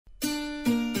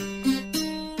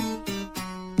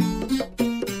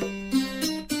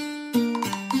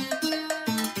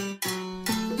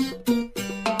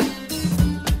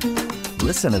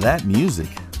Listen to that music.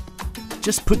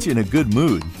 Just puts you in a good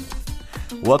mood.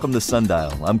 Welcome to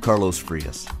Sundial. I'm Carlos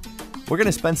Frias. We're going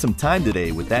to spend some time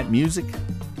today with that music,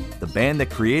 the band that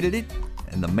created it,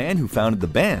 and the man who founded the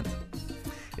band.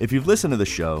 If you've listened to the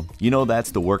show, you know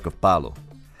that's the work of Palo,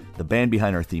 the band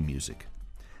behind our theme music.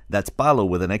 That's Palo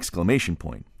with an exclamation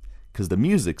point, because the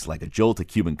music's like a jolt of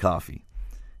Cuban coffee.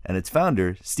 And its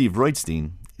founder, Steve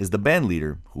Roystein, is the band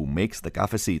leader who makes the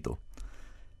cafecito.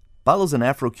 Palo's an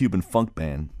Afro-Cuban funk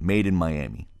band made in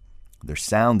Miami. Their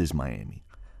sound is Miami.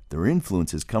 Their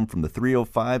influences come from the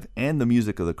 305 and the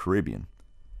music of the Caribbean.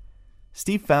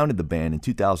 Steve founded the band in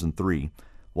 2003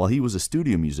 while he was a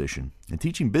studio musician and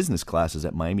teaching business classes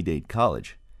at Miami-Dade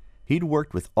College. He'd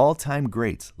worked with all-time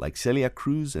greats like Celia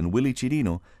Cruz and Willie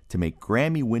Chirino to make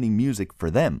Grammy-winning music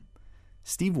for them.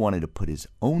 Steve wanted to put his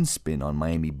own spin on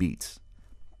Miami beats.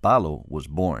 Palo was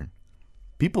born.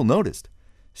 People noticed.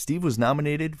 Steve was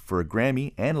nominated for a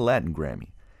Grammy and a Latin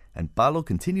Grammy, and Palo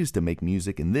continues to make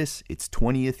music in this, its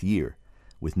 20th year,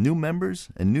 with new members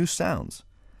and new sounds.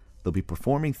 They'll be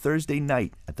performing Thursday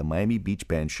night at the Miami Beach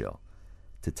Band Show.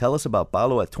 To tell us about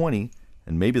Palo at 20,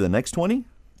 and maybe the next 20,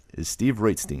 is Steve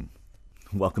Roystein.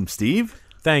 Welcome, Steve.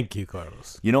 Thank you,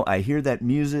 Carlos. You know, I hear that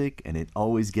music, and it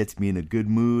always gets me in a good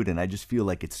mood, and I just feel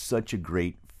like it's such a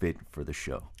great fit for the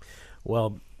show.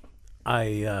 Well,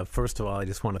 first of all, I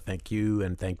just want to thank you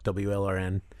and thank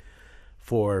WLRN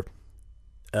for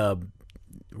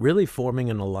really forming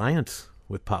an alliance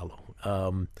with Palo.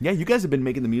 Yeah, you guys have been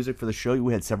making the music for the show.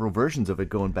 We had several versions of it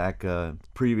going back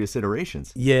previous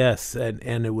iterations. Yes,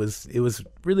 and it was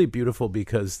really beautiful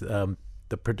because the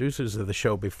producers of the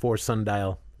show before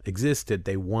Sundial existed,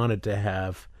 they wanted to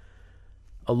have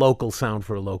a local sound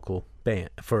for a local band,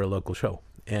 for a local show.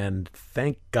 And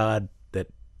thank God that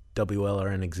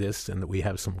WLRN exists and that we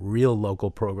have some real local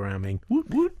programming. Woot,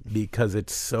 woot. Because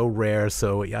it's so rare.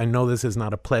 So I know this is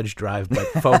not a pledge drive, but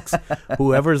folks,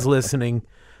 whoever's listening,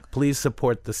 please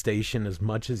support the station as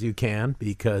much as you can,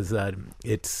 because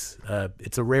it's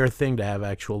a rare thing to have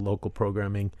actual local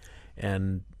programming.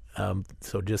 And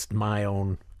so just my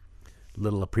own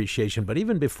little appreciation. But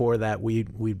even before that,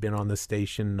 we'd been on the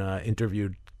station,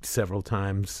 interviewed several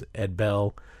times. Ed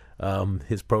Bell,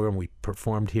 his program, we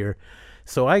performed here.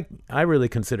 So I really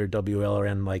consider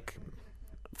WLRN like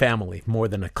family more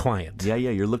than a client. Yeah.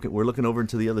 We're looking over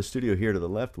into the other studio here to the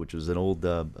left, which was an old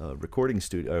recording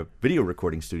studio, video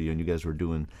recording studio, and you guys were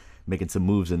making some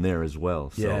moves in there as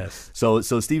well. So, yes. So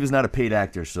Steve is not a paid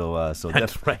actor,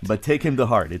 That's right. But take him to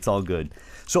heart. It's all good.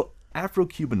 So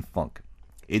Afro-Cuban funk,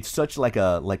 it's such like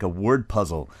a word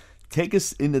puzzle. Take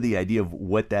us into the idea of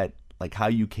what that, like how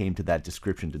you came to that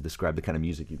description to describe the kind of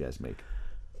music you guys make.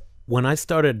 When I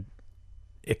started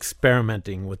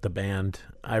experimenting with the band,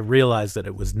 I realized that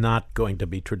it was not going to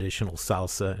be traditional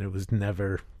salsa, and it was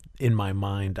never in my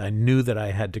mind. I knew that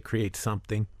I had to create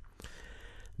something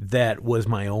that was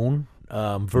my own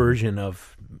version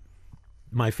of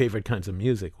my favorite kinds of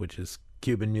music, which is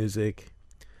Cuban music,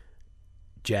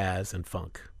 jazz, and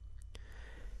funk.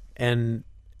 And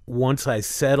once I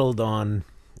settled on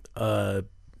an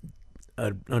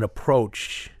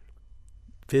approach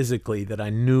physically that I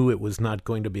knew it was not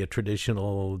going to be a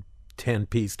traditional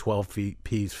 10-piece,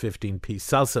 12-piece, 15-piece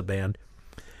salsa band,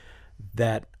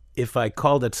 that if I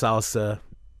called it salsa,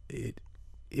 it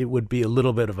would be a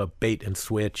little bit of a bait and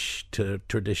switch to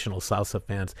traditional salsa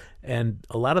fans. And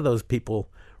a lot of those people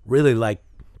really like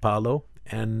Palo,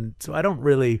 and so I don't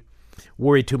really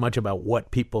worry too much about what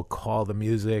people call the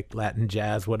music, Latin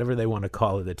jazz, whatever they want to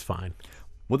call it, it's fine.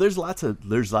 Well, there's lots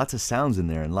of sounds in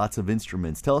there and lots of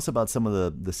instruments. Tell us about some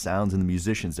of the sounds and the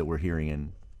musicians that we're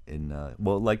hearing in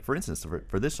like for instance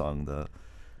for this song,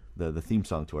 the theme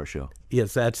song to our show.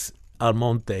 Yes, that's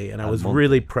Almonte, and I was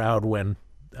really proud when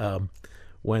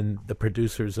the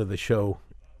producers of the show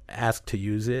asked to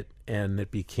use it, and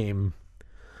it became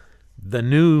the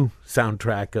new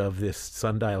soundtrack of this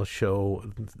Sundial show.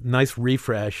 Nice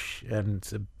refresh, and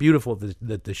it's beautiful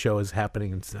that the show is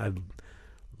happening. I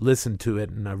listen to it,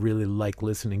 and I really like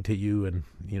listening to you and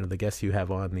the guests you have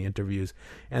on the interviews.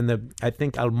 And I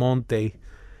think Almonte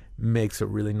makes a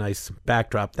really nice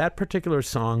backdrop. That particular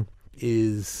song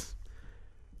is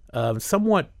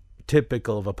somewhat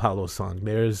typical of a Palo song.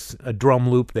 There's a drum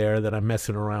loop there that I'm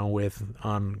messing around with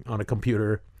on a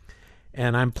computer,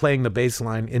 and I'm playing the bass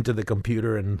line into the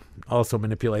computer and also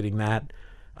manipulating that.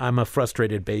 I'm a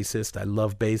frustrated bassist. I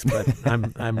love bass, but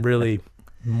I'm really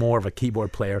more of a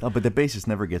keyboard player. Oh, but the bassist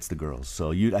never gets the girls,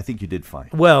 so I think you did fine.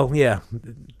 Well, yeah,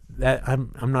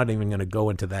 I'm not even going to go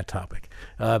into that topic.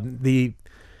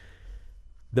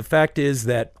 The fact is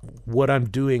that what I'm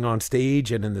doing on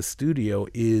stage and in the studio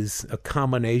is a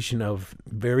combination of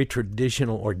very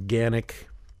traditional, organic,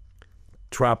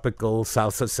 tropical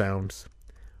salsa sounds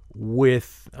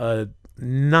with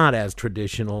not as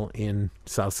traditional in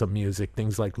salsa music,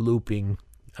 things like looping,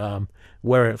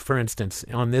 where, for instance,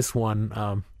 on this one,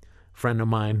 a friend of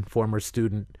mine, former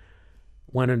student,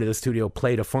 went into the studio,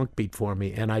 played a funk beat for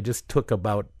me, and I just took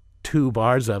about 2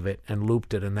 bars of it and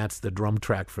looped it, and that's the drum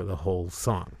track for the whole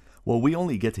song. Well, we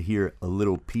only get to hear a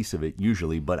little piece of it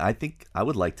usually, but I think I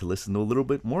would like to listen to a little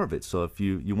bit more of it. So if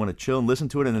you want to chill and listen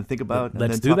to it and then think about it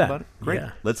and then talk about it, great.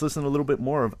 Yeah. Let's listen to a little bit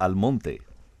more of Almonte.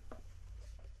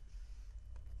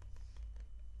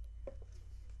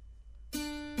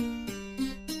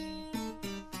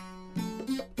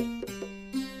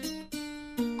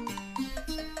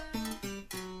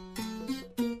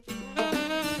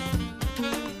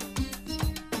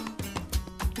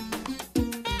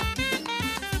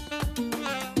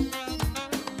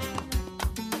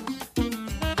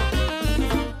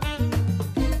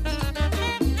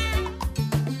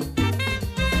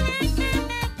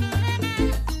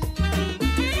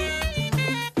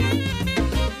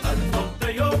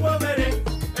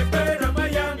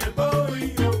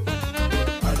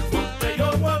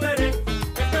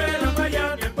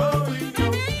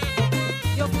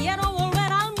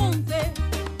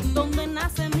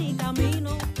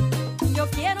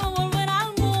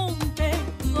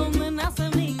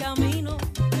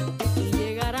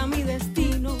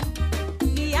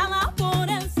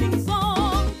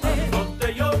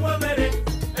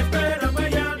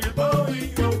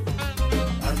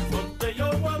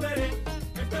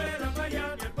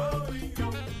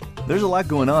 There's a lot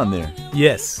going on there.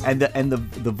 Yes. And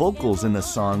the vocals in the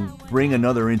song bring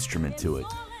another instrument to it.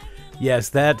 Yes,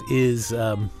 that is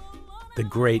the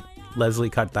great Leslie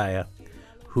Cartaya,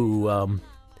 who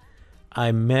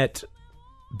I met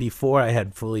before I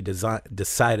had fully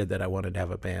decided that I wanted to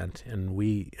have a band, and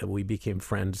we became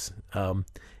friends.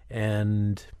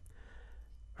 And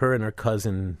her and her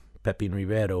cousin, Pepin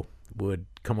Rivero, would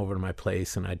come over to my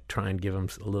place, and I'd try and give them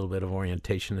a little bit of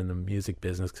orientation in the music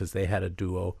business because they had a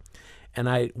duo.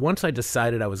 And once I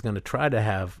decided I was going to try to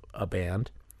have a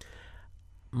band,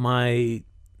 my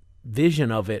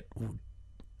vision of it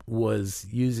was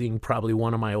using probably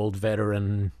one of my old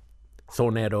veteran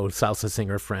sonero salsa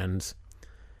singer friends,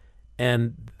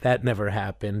 and that never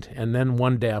happened. And then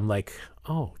one day I'm like,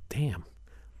 oh, damn,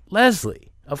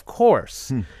 Leslie, of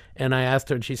course. And I asked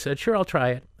her, and she said, sure, I'll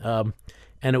try it.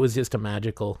 And it was just a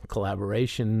magical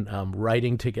collaboration,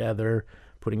 writing together,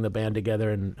 putting the band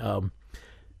together.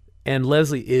 And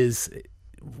Leslie is,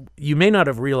 you may not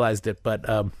have realized it, but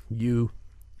you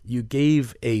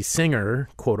gave a singer,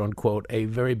 quote unquote, a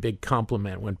very big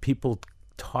compliment when people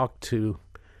talk to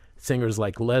singers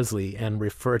like Leslie and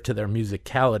refer to their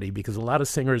musicality, because a lot of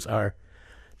singers are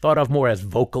thought of more as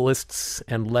vocalists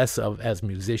and less of as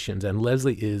musicians. And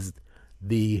Leslie is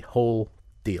the whole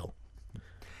deal.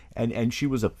 And she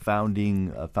was a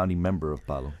founding member of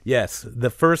Palo. Yes, the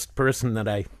first person that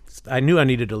I knew I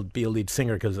needed to be a lead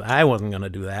singer because I wasn't going to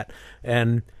do that,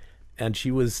 and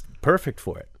she was perfect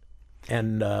for it.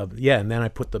 And and then I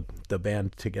put the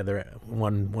band together,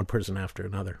 one person after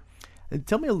another. And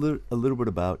tell me a little bit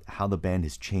about how the band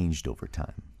has changed over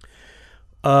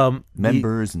time.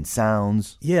 Members and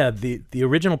sounds. Yeah, the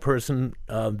original person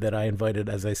that I invited,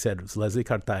 as I said, was Leslie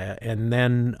Cartaya, and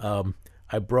then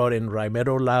I brought in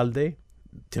Raimero Lalde,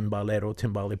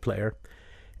 timbale player,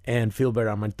 and Filbert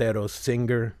Armenteros,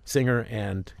 singer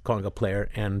and conga player,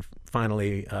 and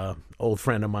finally, old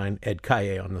friend of mine, Ed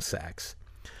Calle, on the sax.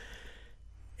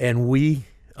 And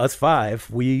us five,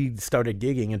 we started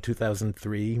gigging in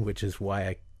 2003, which is why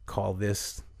I call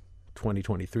this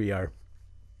 2023 our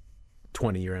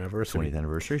 20-year anniversary. 20th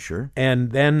anniversary, sure.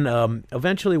 And then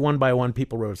eventually, one by one,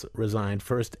 people resigned.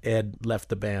 First, Ed left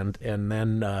the band, and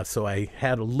then so I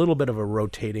had a little bit of a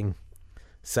rotating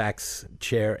sax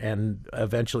chair, and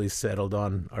eventually settled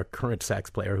on our current sax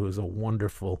player, who is a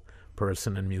wonderful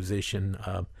person and musician,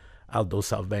 Aldo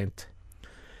Salvente.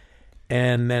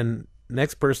 And then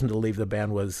next person to leave the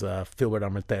band was Filbert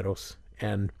Armenteros,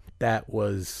 and that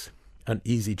was an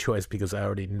easy choice because I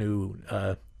already knew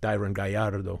Dairon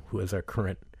Gallardo, who is our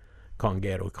current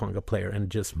conga player, and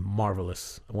just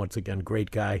marvelous. Once again, great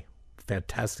guy,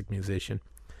 fantastic musician.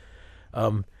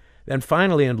 Then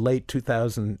finally, in late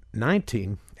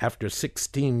 2019, after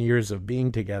 16 years of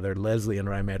being together, Leslie and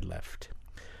Raimed left.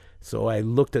 So I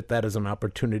looked at that as an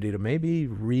opportunity to maybe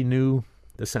renew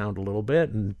the sound a little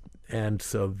bit, and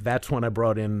so that's when I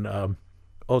brought in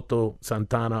Otto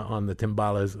Santana on the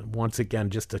timbales. Once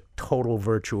again, just a total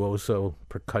virtuoso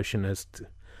percussionist.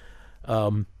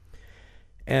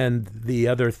 And the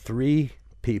other three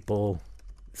people,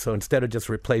 so instead of just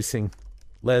replacing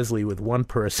Leslie with one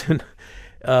person,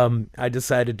 I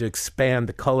decided to expand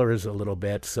the colors a little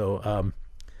bit. So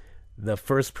the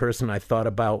first person I thought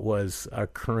about was our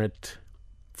current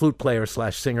flute player /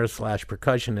 singer /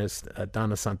 percussionist,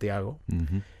 Donna Santiago.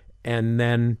 Mm-hmm. And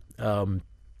then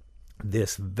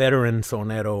this veteran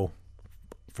sonero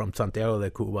from Santiago de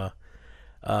Cuba,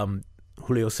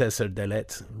 Julio Cesar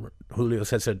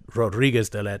Rodriguez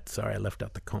Delet. Sorry, I left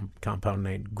out the compound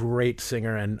name. Great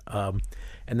singer. And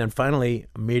then finally,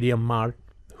 Miriam Mar,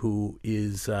 who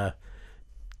is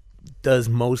does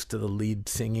most of the lead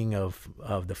singing of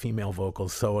the female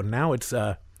vocals. So now it's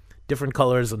different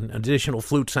colors, an additional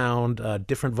flute sound,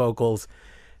 different vocals.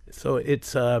 So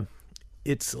it's a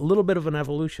little bit of an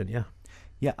evolution, yeah.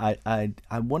 Yeah,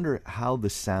 I wonder how the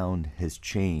sound has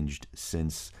changed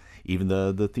since even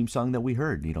the theme song that we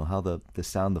heard, how the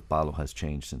sound of Palo has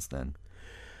changed since then.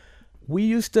 We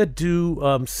used to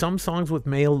do some songs with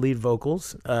male lead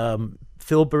vocals.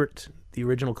 Philbert, the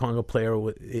original conga player,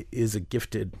 is a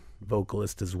gifted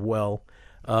vocalist as well.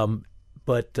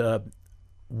 But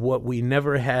what we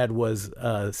never had was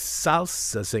a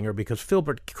salsa singer, because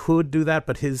Philbert could do that,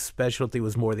 but his specialty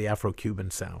was more the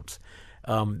Afro-Cuban sounds.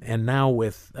 And now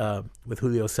with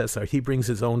Julio Cesar, he brings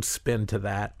his own spin to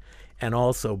that. And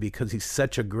also because he's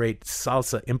such a great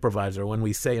salsa improviser. When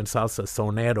we say in salsa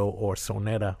sonero or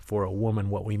sonera for a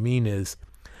woman, what we mean is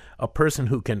a person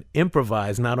who can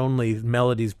improvise not only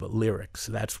melodies but lyrics.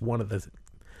 That's one of the...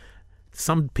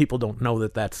 Some people don't know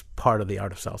that that's part of the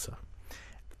art of salsa.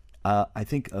 I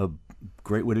think a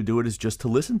great way to do it is just to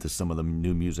listen to some of the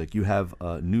new music. You have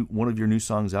one of your new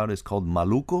songs out is called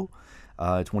Maluco.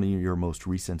 It's one of your most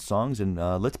recent songs, and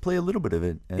let's play a little bit of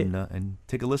it and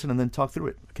take a listen and then talk through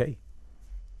it. Okay.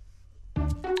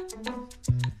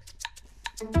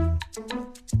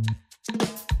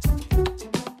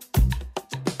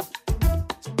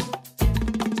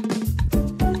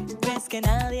 ¿Crees que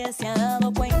nadie se ha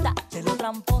dado cuenta de lo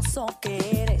tramposo que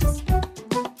eres?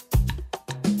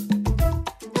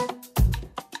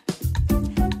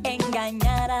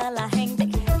 Engañar a la gente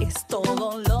es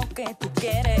todo lo que tú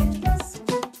quieres.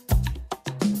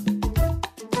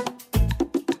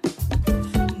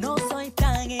 No soy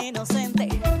tan inocente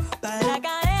para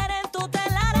caer en tu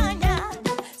telaraña.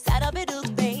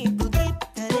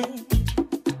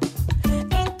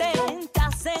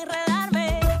 Intentas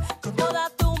enredarme con toda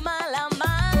tu mala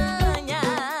maña.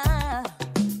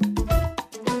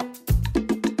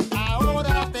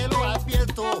 Ahora te lo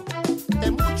advierto,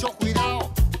 ten mucho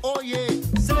cuidado. Oye,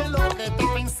 sé lo que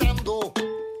estás pensando.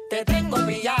 Te tengo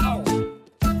pillado.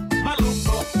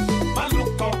 Maluco,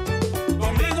 maluco,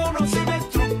 conmigo no sirve el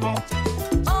truco.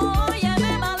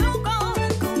 Óyeme, maluco,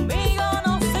 conmigo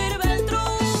no sirve el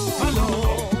truco.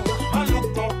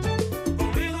 Maluco,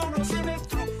 conmigo no sirve el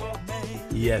truco.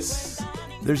 Yes.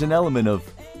 There's an element of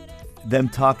them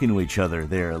talking to each other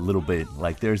there a little bit.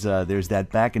 Like there's that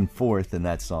back and forth in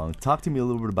that song. Talk to me a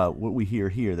little bit about what we hear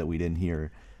here that we didn't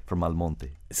hear from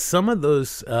Almonte. Some of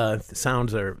those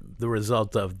sounds are the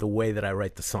result of the way that I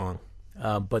write the song.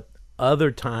 But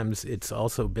other times it's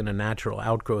also been a natural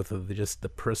outgrowth of just the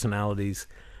personalities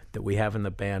that we have in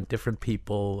the band, different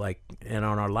people. And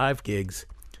on our live gigs,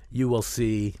 you will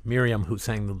see Miriam, who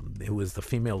was the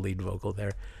female lead vocal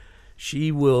there.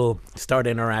 She will start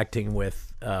interacting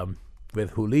with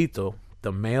Julito,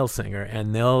 the male singer,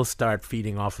 and they'll start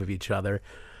feeding off of each other.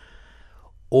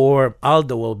 Or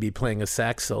Aldo will be playing a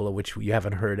sax solo, which you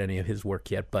haven't heard any of his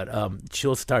work yet, but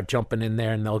she'll start jumping in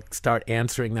there and they'll start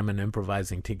answering them and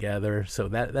improvising together. So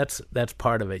that's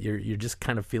part of it. You're just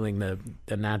kind of feeling the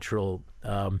natural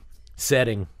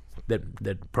setting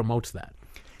that promotes that.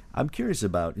 I'm curious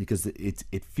about, because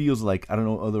it feels like, I don't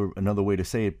know another way to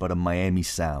say it, but a Miami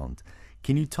sound.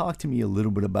 Can you talk to me a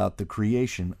little bit about the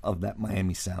creation of that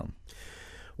Miami sound?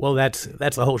 Well, that's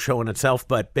a whole show in itself,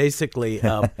 but basically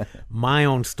my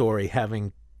own story,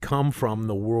 having come from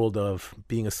the world of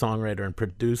being a songwriter and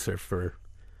producer for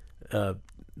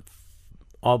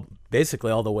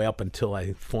basically all the way up until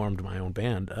I formed my own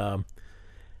band,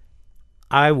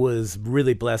 I was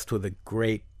really blessed with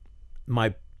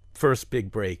my first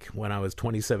big break when I was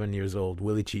 27 years old.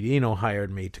 Willie Chirino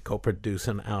hired me to co-produce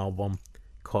an album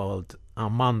called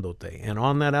Amándote. And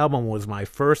on that album was my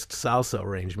first salsa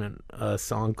arrangement, a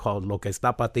song called Lo que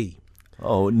está pa' ti.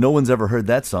 Oh, no one's ever heard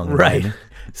that song. Right.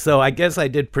 So I guess I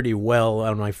did pretty well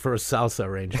on my first salsa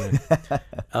arrangement.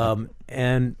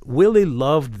 And Willie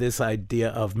loved this idea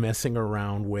of messing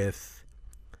around with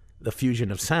the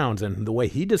fusion of sounds. And the way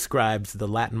he describes the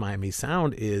Latin Miami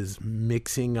sound is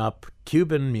mixing up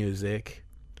Cuban music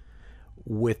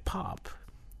with pop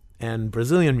and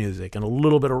Brazilian music and a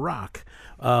little bit of rock.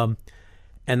 And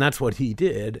that's what he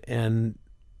did. And,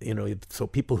 you know, so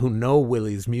people who know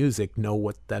Willie's music know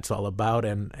what that's all about.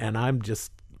 And I'm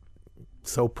just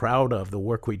so proud of the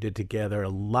work we did together. A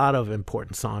lot of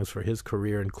important songs for his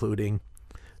career, including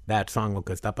that song, Lo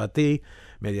Que Está Pa Ti,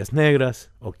 Medias Negras,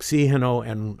 Oxígeno,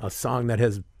 and a song that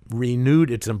has renewed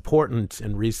its importance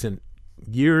in recent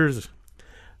years,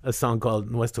 a song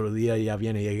called Nuestro Día Ya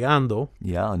Viene Llegando.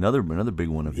 Yeah, another big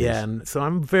one of his. Yeah, and so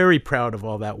I'm very proud of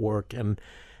all that work. And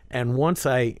once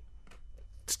I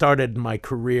started my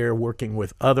career working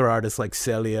with other artists like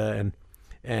Celia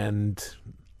and a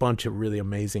bunch of really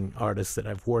amazing artists that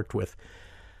I've worked with,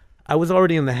 I was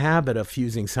already in the habit of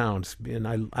fusing sounds, and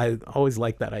I always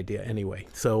liked that idea anyway.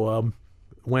 So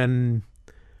when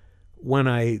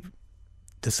I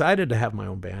decided to have my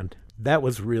own band, that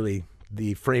was really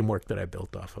the framework that I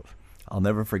built off of. I'll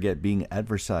never forget being at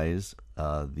Versailles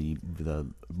the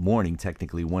morning,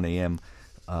 technically 1 a.m.,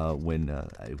 when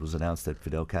it was announced that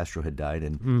Fidel Castro had died,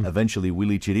 and eventually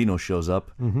Willie Chirino shows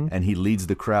up, and he leads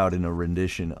the crowd in a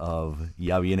rendition of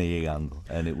Ya Viene Llegando,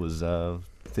 and it was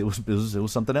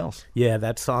something else. Yeah,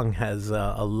 that song has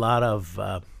a lot of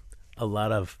ache,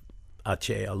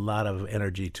 a lot of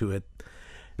energy to it.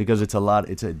 Because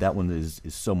that one is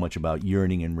so much about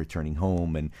yearning and returning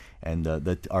home, and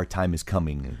that our time is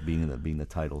coming, being the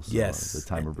title. So, yes, the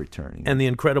time of returning. And the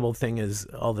incredible thing is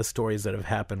all the stories that have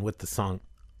happened with the song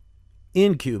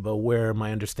in Cuba, where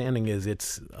my understanding is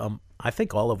it's I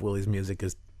think all of Willie's music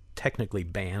is technically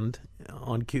banned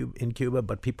in Cuba,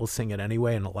 but people sing it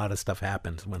anyway, and a lot of stuff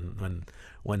happens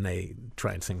when they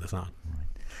try and sing the song. Right.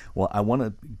 Well, I want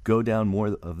to go down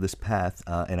more of this path,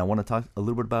 and I want to talk a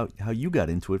little bit about how you got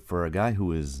into it for a guy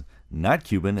who is not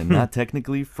Cuban and not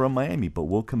technically from Miami, but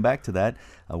we'll come back to that.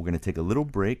 We're going to take a little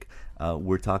break.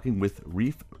 We're talking with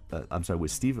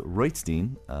Steve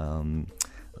Roitstein,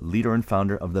 leader and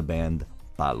founder of the band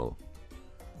Palo.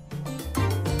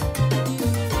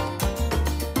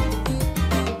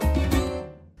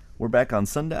 We're back on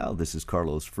Sundial. This is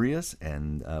Carlos Frias,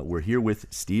 and we're here with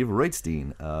Steve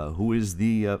Roitstein, who is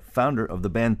the founder of the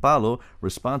band Palo,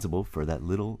 responsible for that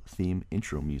little theme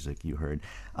intro music you heard.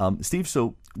 Steve,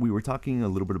 so we were talking a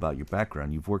little bit about your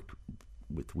background. You've worked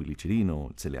with Willie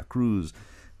Chirino, Celia Cruz,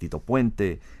 Tito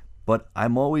Puente, but I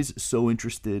was so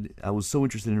interested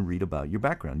in read about your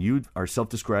background. You are a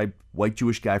self-described white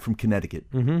Jewish guy from Connecticut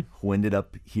who ended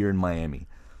up here in Miami.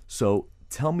 So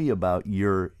tell me about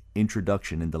your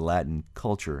introduction into Latin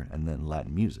culture and then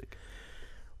Latin music.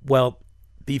 Well,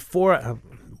 before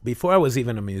I was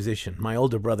even a musician, my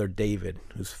older brother David,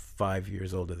 who's 5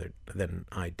 years older than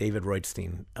I, David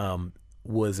Roitstein,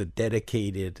 was a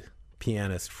dedicated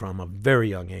pianist from a very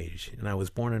young age, and I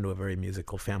was born into a very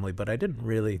musical family, but I didn't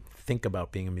really think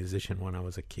about being a musician when I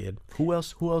was a kid. Who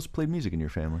else played music in your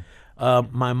family?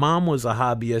 My mom was a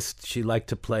hobbyist. She liked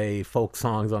to play folk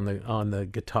songs on the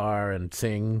guitar and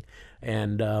sing,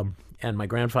 and my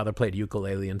grandfather played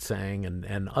ukulele and sang,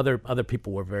 and other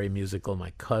people were very musical.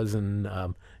 My cousin,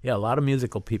 a lot of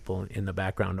musical people in the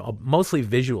background, mostly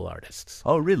visual artists.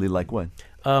 Oh, really? Like what?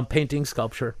 Painting,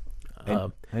 sculpture.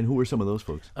 And who were some of those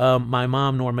folks? My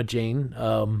mom, Norma Jane,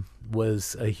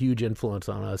 was a huge influence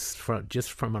on us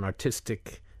just from an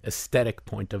artistic, aesthetic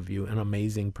point of view, an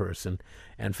amazing person,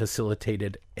 and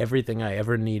facilitated everything I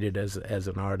ever needed as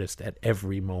an artist at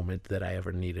every moment that I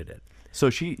ever needed it.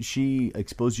 So she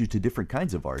exposed you to different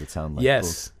kinds of art, it sounds like.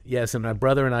 Yes, and my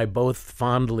brother and I both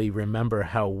fondly remember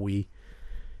how we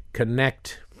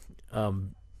connect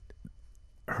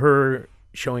her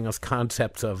showing us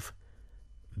concepts of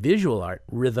visual art,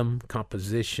 rhythm,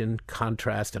 composition,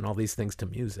 contrast, and all these things to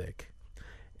music.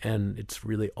 And it's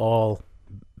really all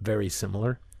very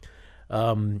similar.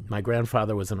 My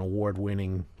grandfather was an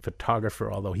award-winning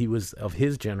photographer, although he was of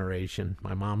his generation,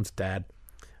 my mom's dad,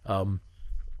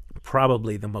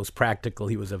 probably the most practical.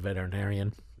 He was a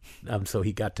veterinarian, so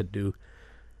he got to do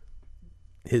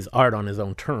his art on his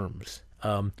own terms.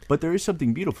 But there is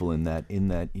something beautiful in that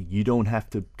you don't have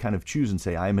to kind of choose and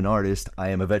say, I am an artist, I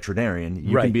am a veterinarian.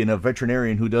 You can be a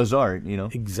veterinarian who does art, you know?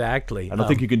 Exactly. I don't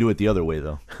think you can do it the other way,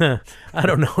 though. I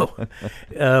don't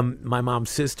know. My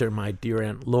mom's sister, my dear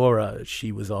Aunt Laura,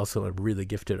 she was also a really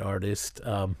gifted artist.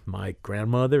 My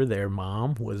grandmother, their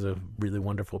mom, was a really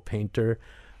wonderful painter.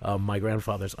 My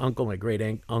grandfather's uncle, my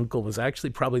great-uncle, was actually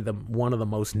probably one of the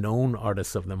most known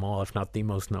artists of them all, if not the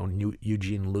most known,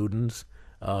 Eugene Ludens.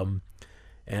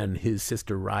 And his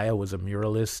sister Raya was a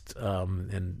muralist,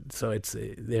 and so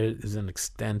there is an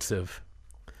extensive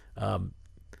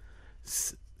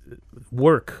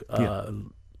work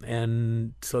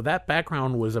And so that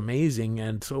background was amazing.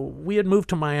 And so we had moved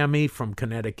to Miami from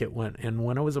Connecticut.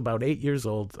 When I was about 8 years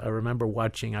old, I remember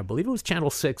watching, I believe it was Channel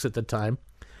 6 at the time,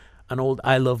 an old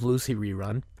I Love Lucy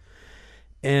rerun.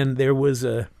 And there was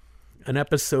an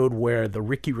episode where the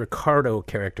Ricky Ricardo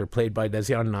character, played by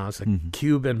Desi Arnaz, a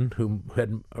Cuban who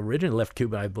had originally left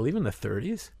Cuba, I believe, in the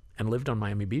 30s and lived on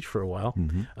Miami Beach for a while.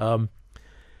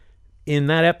 In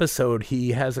that episode,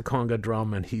 he has a conga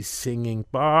drum and he's singing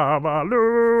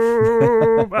Babaloo.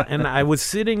 And I was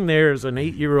sitting there as an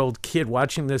 8-year-old kid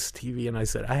watching this TV, and I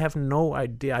said, I have no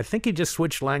idea. I think he just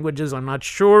switched languages. I'm not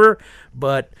sure,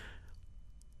 but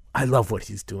I love what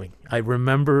he's doing. I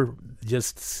remember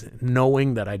just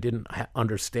knowing that I didn't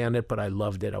understand it, but I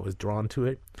loved it. I was drawn to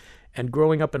it. And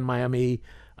growing up in Miami,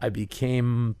 I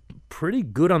became pretty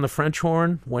good on the French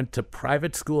horn, went to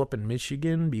private school up in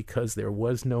Michigan because there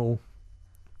was no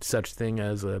such thing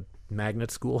as a magnet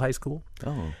school, high school.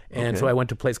 Oh, okay. And so I went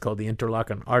to a place called the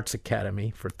Interlochen Arts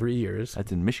Academy for 3 years.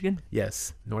 That's in Michigan?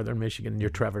 Yes, northern Michigan, near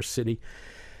Traverse City.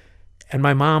 And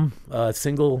my mom, a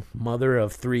single mother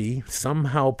of 3,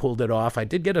 somehow pulled it off. I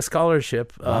did get a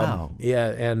scholarship. Wow. Yeah,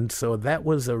 and so that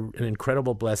was an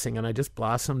incredible blessing, and I just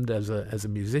blossomed as a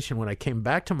musician. When I came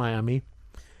back to Miami,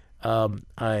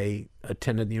 I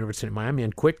attended the University of Miami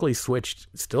and quickly switched,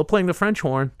 still playing the French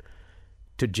horn,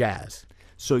 to jazz.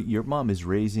 So your mom is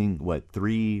raising,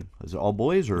 3, is it all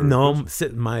boys? Or No,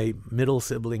 my middle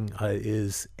sibling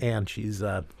is Anne. She's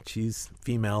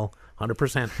female,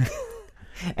 100%.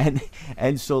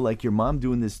 And so, like, your mom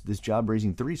doing this job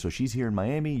raising 3, so she's here in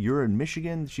Miami, you're in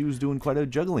Michigan. She was doing quite a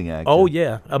juggling act. Oh,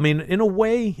 yeah. I mean, in a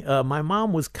way, my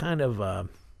mom was kind of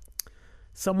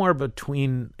somewhere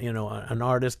between, an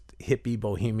artist, hippie,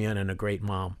 bohemian, and a great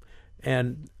mom.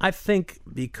 And I think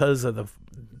because of the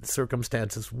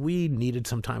circumstances, we needed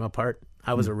some time apart.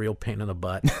 I was a real pain in the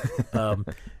butt.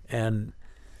 And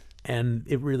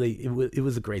it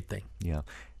was a great thing. Yeah.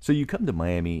 So you come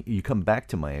back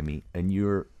to Miami, and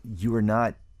you're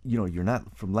not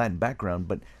from Latin background,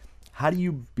 but how do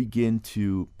you begin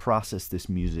to process this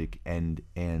music and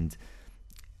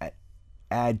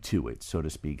add to it, so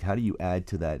to speak? How do you add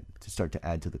to that, to start to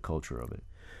add to the culture of it?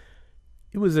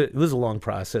 It was a long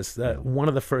process. One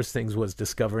of the first things was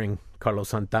discovering Carlos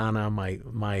Santana,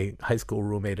 my high school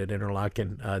roommate at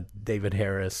Interlochen, David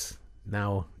Harris,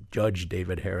 now Judge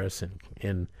David Harris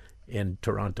in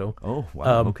Toronto. Oh,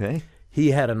 wow. Okay.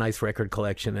 He had a nice record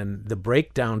collection, and the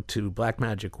breakdown to Black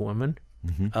Magic Woman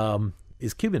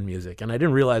is Cuban music. And I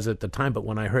didn't realize it at the time, but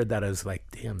when I heard that, I was like,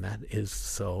 damn, that is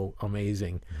so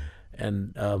amazing.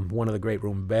 And one of the great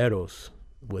rumberos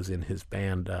was in his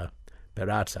band,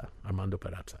 Armando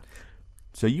Peraza.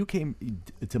 So you came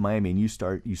to Miami and you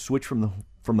switched from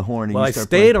the horn. And well, I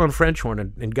stayed on French horn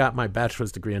and got my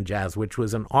bachelor's degree in jazz, which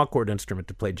was an awkward instrument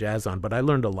to play jazz on, but I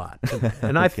learned a lot.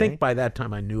 And I think by that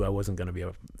time I knew I wasn't going to be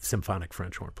a symphonic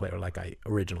French horn player like I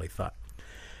originally thought.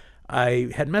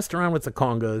 I had messed around with the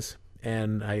congas,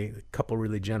 and a couple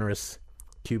really generous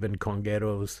Cuban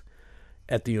congueros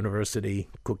at the university.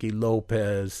 Cookie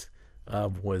Lopez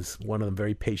was one of them,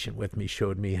 very patient with me,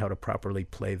 showed me how to properly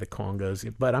play the congas,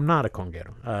 but I'm not a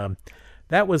conguero.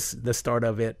 That was the start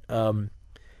of it.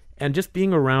 And just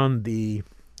being around the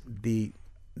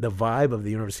vibe of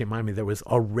the University of Miami, there was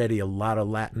already a lot of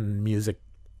Latin music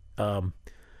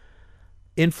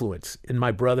influence in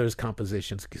my brother's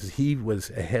compositions, because he was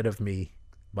ahead of me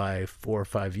by 4 or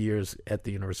 5 years at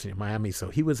the University of Miami. So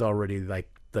he was already like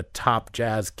the top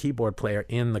jazz keyboard player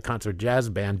in the concert jazz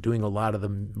band, doing a lot of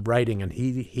the writing, and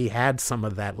he had some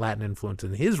of that Latin influence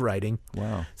in his writing.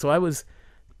 Wow. So I was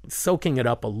soaking it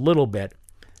up a little bit.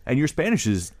 And your Spanish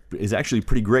is actually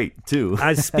pretty great, too.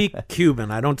 I speak Cuban.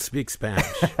 I don't speak Spanish.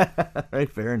 Right,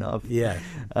 fair enough. Yeah.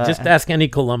 Just ask any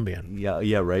Colombian.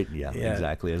 Yeah, right. Yeah,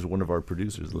 exactly. As one of our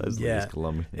producers, Leslie, is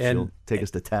Colombian. She'll take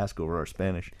us to task over our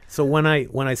Spanish. So when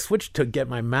I switched to get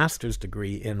my master's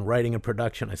degree in writing and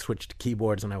production, I switched to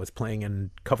keyboards, and I was playing in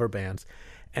cover bands.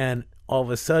 And all of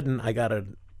a sudden, I got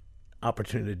an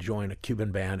opportunity to join a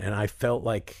Cuban band, and I felt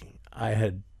like I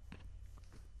had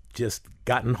just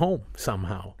gotten home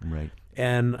somehow. Right.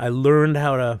 And I learned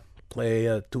how to play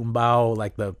a tumbao,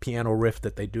 like the piano riff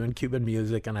that they do in Cuban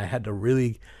music, and I had to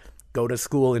really go to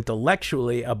school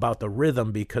intellectually about the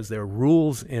rhythm, because there are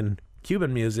rules in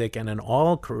Cuban music and in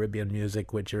all Caribbean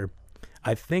music, which are,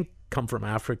 I think, come from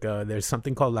Africa. There's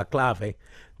something called la clave.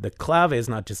 The clave is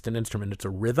not just an instrument, it's a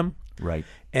rhythm. Right.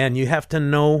 And you have to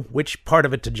know which part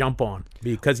of it to jump on,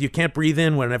 because you can't breathe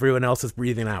in when everyone else is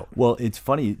breathing out. Well, it's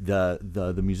funny,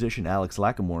 the musician Alex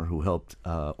Lacamoire, who helped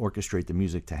orchestrate the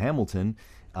music to Hamilton,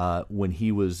 when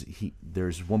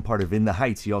there's one part of In the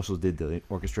Heights, he also did the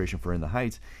orchestration for In the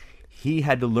Heights. he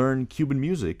had to learn Cuban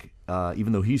music,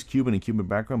 even though he's Cuban and Cuban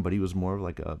background, but he was more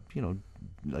like a,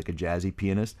 like a jazzy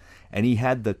pianist. And he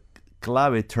had the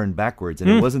clave turned backwards. And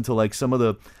it wasn't until like some of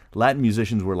the Latin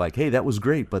musicians were like, hey, that was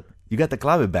great, but you got the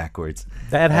clave backwards.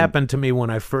 That happened to me when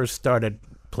I first started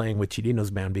playing with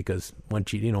Chirino's band, because when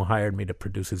Chirino hired me to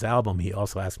produce his album, he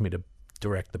also asked me to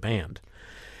direct the band.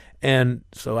 And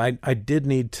so I did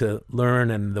need to learn,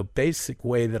 and the basic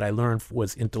way that I learned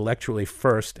was intellectually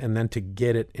first, and then to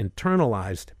get it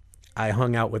internalized, I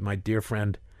hung out with my dear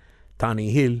friend Tani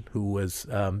Hill, who was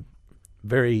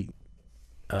very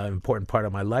important part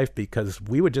of my life, because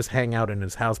we would just hang out in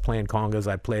his house playing congas.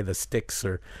 I'd play the sticks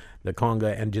or the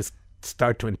conga and just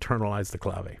start to internalize the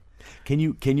clave. Can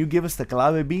you give us the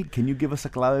clave beat? Can you give us a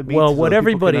clave beat? Well, what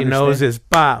everybody knows is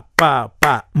ba, ba,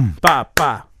 ba, ba,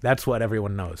 ba. That's what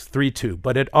everyone knows, 3-2.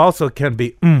 But it also can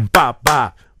be ba,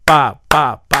 ba, ba,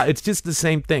 ba, ba. It's just the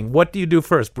same thing. What do you do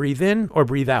first, breathe in or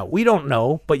breathe out? We don't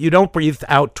know, but you don't breathe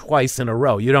out twice in a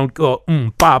row. You don't go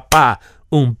ba, ba,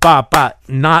 ba, ba.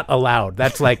 Not allowed.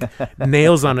 That's like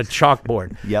nails on a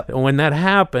chalkboard. Yep. And when that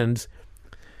happens,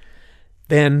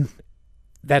 then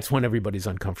that's when everybody's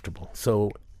uncomfortable.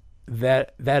 So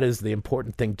that is the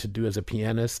important thing to do as a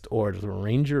pianist or as an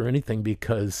arranger or anything,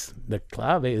 because the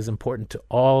clave is important to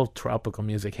all tropical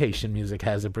music. Haitian music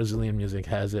has it, Brazilian music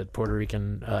has it, Puerto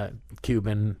Rican,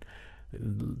 Cuban,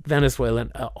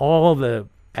 Venezuelan, all the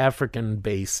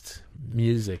African-based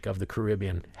music of the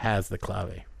Caribbean has the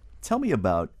clave. Tell me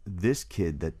about this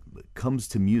kid that comes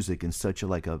to music in such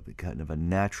a kind of a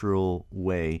natural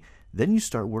way. Then you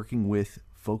start working with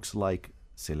folks like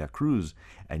Celia Cruz,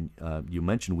 and you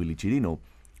mentioned Willie Chirino.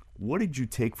 What did you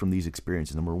take from these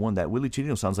experiences? Number one, that Willie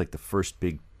Chirino sounds like the first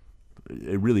big,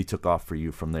 it really took off for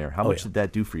you from there. How much did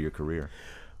that do for your career?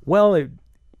 Well,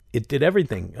 it did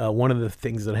everything. One of the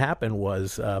things that happened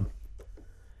was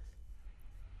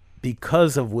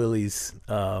because of Willie's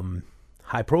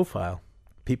high profile,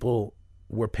 people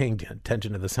were paying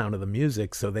attention to the sound of the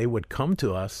music, so they would come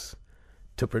to us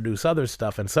to produce other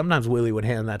stuff, and sometimes Willie would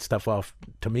hand that stuff off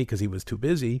to me because he was too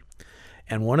busy.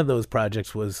 And one of those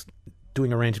projects was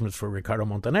doing arrangements for Ricardo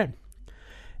Montaner.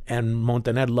 And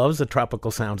Montaner loves the tropical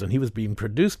sounds, and he was being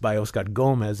produced by Oscar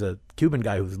Gomez, a Cuban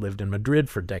guy who's lived in Madrid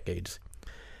for decades.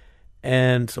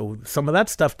 And so some of that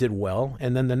stuff did well.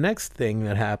 And then the next thing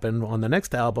that happened on the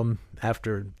next album,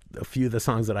 after a few of the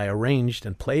songs that I arranged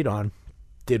and played on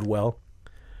did well,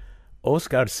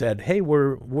 Oscar said, hey,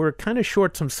 we're kind of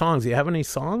short some songs. Do you have any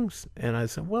songs? And I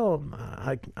said, well,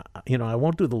 I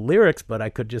won't do the lyrics, but I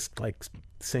could just like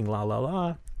sing La La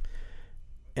La.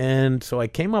 And so I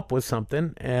came up with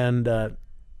something, and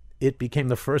it became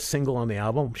the first single on the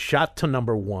album, shot to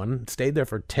number 1, stayed there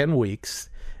for 10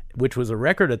 weeks, which was a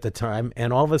record at the time.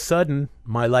 And all of a sudden,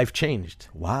 my life changed.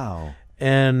 Wow.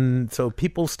 And so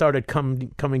people started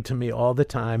coming to me all the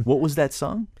time. What was that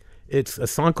song? It's a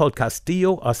song called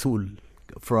Castillo Azul.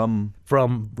 From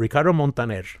Ricardo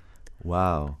Montaner.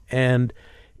 Wow. And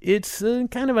it's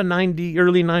kind of a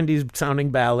early 90s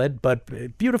sounding ballad,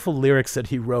 but beautiful lyrics that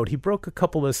he wrote. He broke a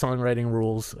couple of songwriting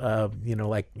rules,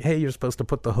 like, hey, you're supposed to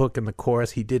put the hook in the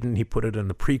chorus. He didn't. He put it in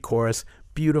the pre-chorus.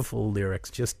 Beautiful lyrics.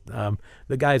 Just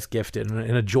the guy's gifted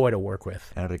and a joy to work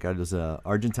with. And Ricardo's an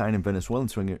Argentine and Venezuelan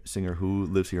singer who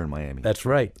lives here in Miami. That's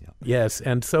right. Yeah. Yes.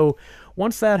 And so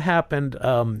once that happened,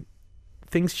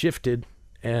 things shifted,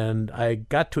 and I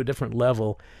got to a different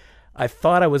level. I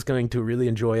thought I was going to really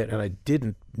enjoy it, and I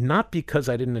didn't. Not because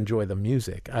I didn't enjoy the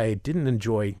music. I didn't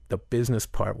enjoy the business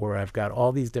part, where I've got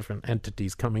all these different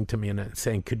entities coming to me and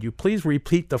saying, could you please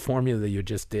repeat the formula that you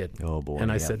just did? Oh, boy.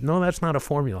 And I said, no, that's not a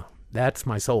formula. That's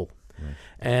my soul. Right.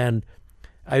 And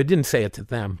I didn't say it to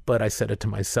them, but I said it to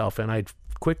myself. And I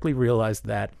quickly realized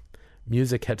that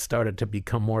music had started to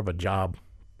become more of a job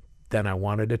than I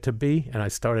wanted it to be. And I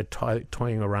started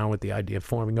toying around with the idea of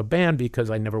forming a band, because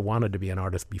I never wanted to be an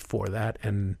artist before that.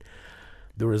 And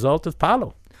the result is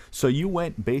Palo. So you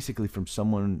went basically from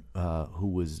someone who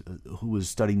was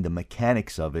studying the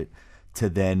mechanics of it to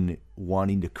then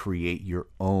wanting to create your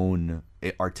own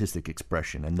artistic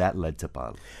expression, and that led to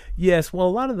Palo. Yes, well, a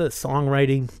lot of the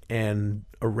songwriting and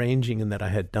arranging that I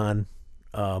had done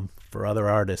for other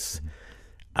artists,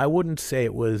 I wouldn't say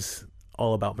it was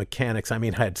all about mechanics. I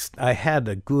mean, I had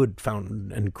a good,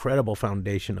 incredible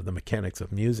foundation of the mechanics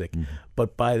of music,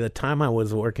 but by the time I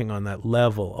was working on that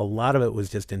level, a lot of it was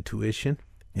just intuition.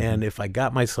 And if I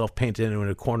got myself painted into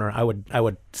a corner, I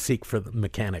would seek for the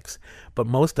mechanics. But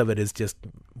most of it is just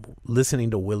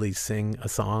listening to Willie sing a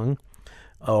song,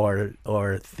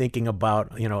 or thinking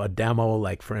about a demo.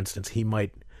 Like, for instance, he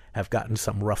might have gotten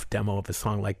some rough demo of a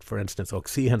song, like, for instance,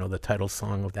 Oxígeno, the title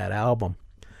song of that album,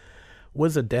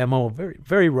 was a demo, very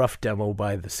very rough demo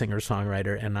by the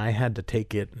singer-songwriter, and I had to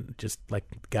take it just like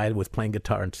the guy was playing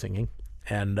guitar and singing,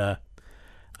 and I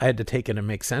had to take it and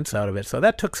make sense out of it. So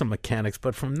that took some mechanics,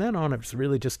 but from then on, it was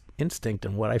really just instinct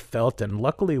and what I felt. And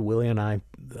luckily, Willie and I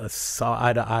saw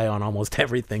eye to eye on almost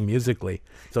everything musically.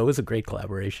 So it was a great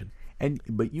collaboration.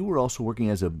 But you were also working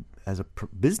as a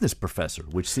business professor,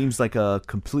 which seems like a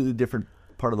completely different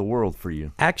part of the world for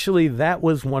you. Actually, that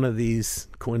was one of these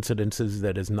coincidences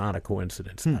that is not a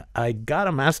coincidence. I got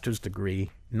a master's degree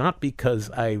not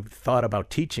because I thought about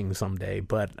teaching someday,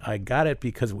 but I got it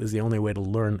because it was the only way to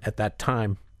learn at that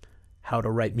time how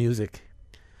to write music.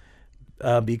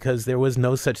 Because there was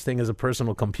no such thing as a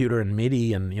personal computer and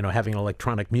MIDI and, having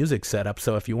electronic music set up.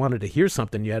 So if you wanted to hear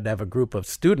something, you had to have a group of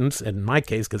students, in my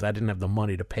case, because I didn't have the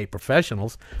money to pay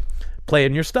professionals,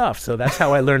 playing your stuff. So that's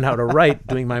how I learned how to write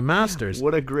doing my master's.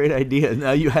 What a great idea.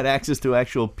 Now you had access to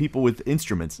actual people with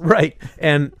instruments. Right.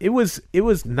 And it was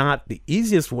not the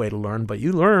easiest way to learn, but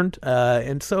you learned.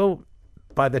 And so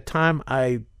by the time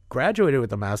I graduated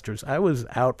with a master's, I was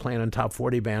out playing in top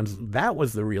 40 bands. That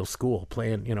was the real school,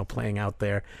 playing out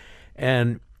there.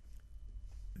 And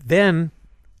then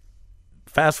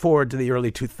fast forward to the early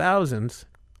 2000s,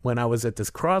 when I was at this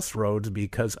crossroads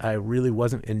because I really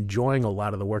wasn't enjoying a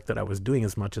lot of the work that I was doing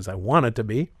as much as I wanted to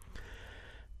be,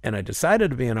 and I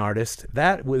decided to be an artist.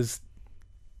 That was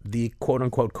the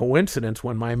quote-unquote coincidence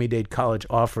when Miami-Dade College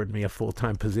offered me a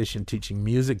full-time position teaching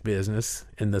music business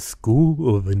in the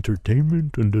School of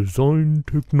Entertainment and Design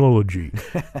Technology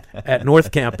at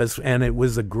North Campus. And it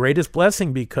was the greatest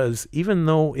blessing because even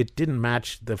though it didn't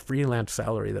match the freelance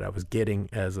salary that I was getting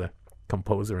as a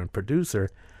composer and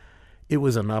producer, it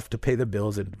was enough to pay the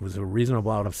bills. It was a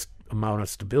reasonable amount of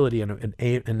stability, and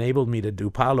it enabled me to do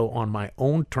Palo on my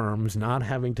own terms, not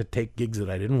having to take gigs that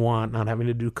I didn't want, not having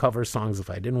to do cover songs if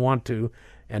I didn't want to,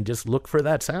 and just look for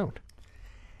that sound.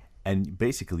 And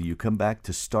basically, you come back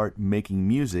to start making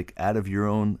music out of your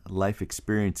own life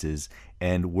experiences,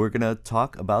 and we're going to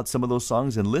talk about some of those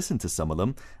songs and listen to some of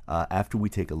them after we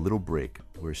take a little break.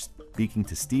 We're speaking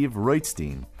to Steve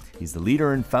Roitstein. He's the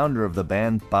leader and founder of the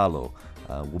band Palo.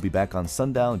 We'll be back on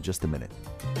Sundial in just a minute.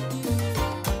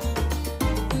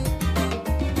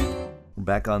 We're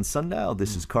back on Sundial.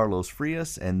 This is Carlos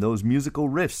Frias, and those musical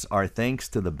riffs are thanks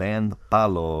to the band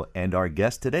Palo and our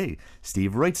guest today,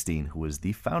 Steve Roitstein, who is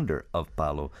the founder of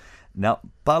Palo. Now,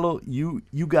 Palo, you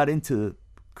got into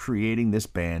creating this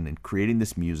band and creating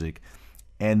this music,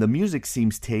 and the music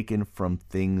seems taken from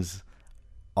things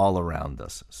all around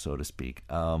us, so to speak.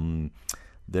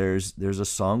 There's a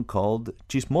song called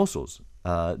Chismosos.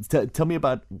 Tell me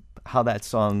about how that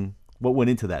song, what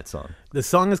went into that song. The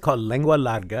song is called Lengua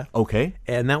Larga. Okay.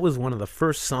 And that was one of the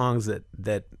first songs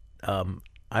that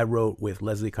I wrote with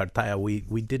Leslie Cartaya.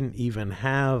 We didn't even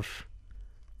have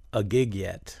a gig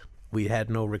yet. We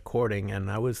had no recording, and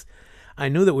I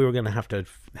knew that we were going to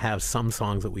have some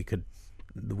songs that we could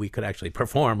actually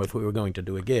perform if we were going to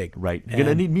do a gig. Right. You're going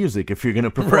to need music if you're going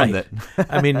to perform that.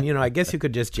 I mean, I guess you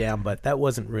could just jam, but that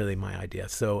wasn't really my idea.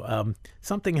 So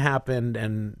something happened,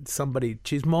 and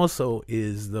chismoso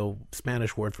is the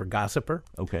Spanish word for gossiper.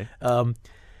 Okay.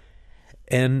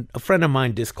 And a friend of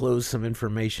mine disclosed some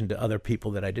information to other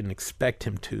people that I didn't expect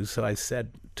him to. So I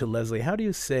said to Leslie, how do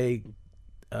you say,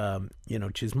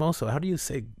 chismoso, how do you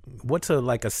say, what's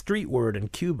like a street word in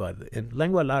Cuba? In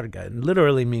lengua larga, it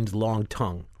literally means long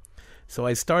tongue. So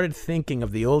I started thinking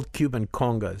of the old Cuban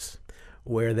congas,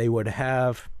 where they would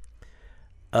have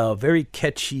a very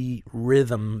catchy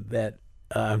rhythm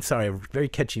very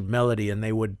catchy melody, and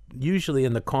they would usually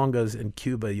in the congas in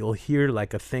Cuba, you'll hear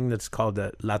like a thing that's called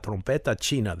the la trompeta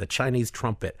china, the Chinese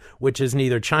trumpet, which is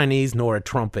neither Chinese nor a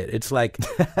trumpet. It's like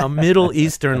a Middle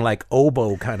Eastern like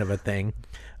oboe kind of a thing.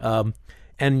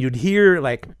 And you'd hear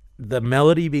like the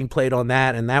melody being played on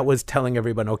that, and that was telling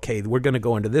everyone, okay, we're going to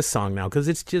go into this song now, because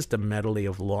it's just a medley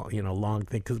of long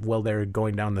things. Because they're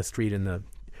going down the street and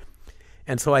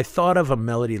so I thought of a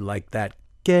melody like that.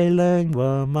 Que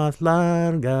lengua más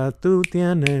larga tú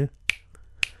tienes,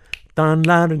 tan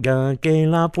larga que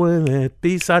la puedes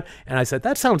pisar. And I said,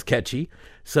 that sounds catchy.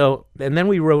 So, and then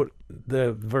we wrote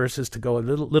the verses to go,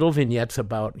 little vignettes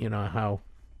about, how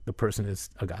the person is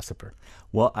a gossiper.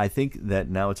 Well, I think that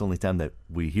now it's only time that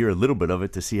we hear a little bit of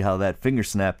it to see how that finger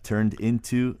snap turned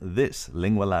into this,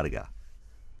 Lengua Larga.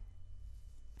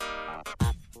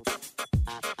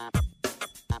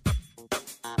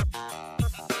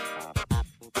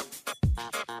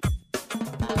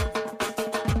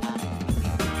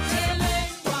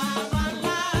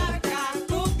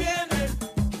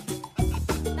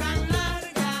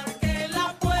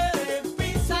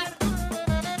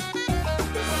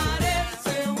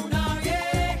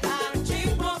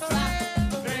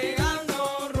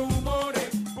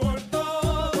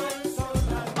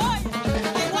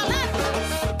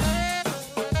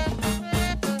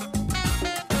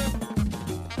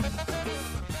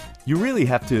 you really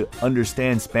have to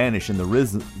understand Spanish and the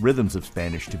rhythms of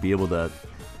Spanish to be able to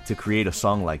create a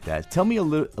song like that. Tell me a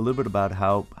little bit about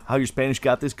how your Spanish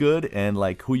got this good, and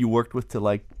like who you worked with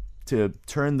to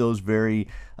turn those very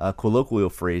colloquial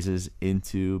phrases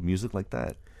into music like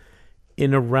that.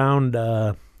 In around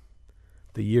the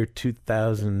year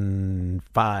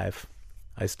 2005,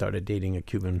 I started dating a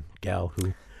Cuban gal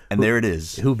who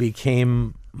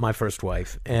became my first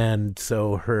wife. And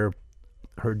so her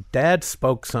dad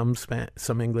spoke some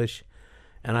English,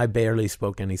 and I barely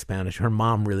spoke any Spanish. Her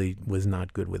mom really was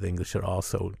not good with English at all.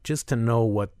 So just to know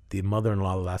what the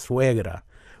mother-in-law, La Suegra,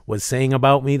 was saying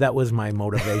about me, that was my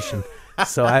motivation.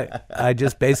 So I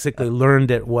just basically learned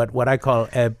it, what I call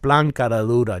a plan cara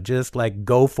dura, just like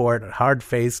go for it, hard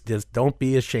face, just don't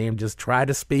be ashamed, just try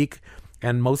to speak.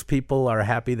 And most people are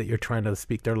happy that you're trying to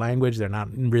speak their language. They're not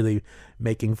really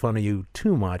making fun of you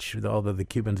too much, although the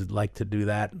Cubans would like to do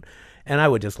that. And I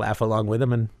would just laugh along with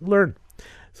them and learn.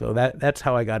 So that's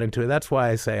how I got into it. That's why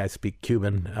I say I speak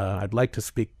Cuban. I'd like to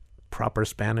speak proper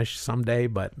Spanish someday,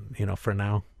 but for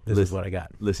now, this is what I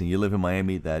got. Listen, you live in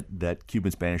Miami, that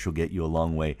Cuban Spanish will get you a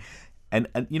long way. And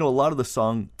a lot of the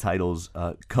song titles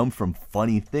come from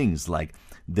funny things. Like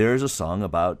there's a song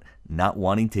about not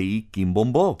wanting to eat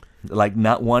quimbombo, like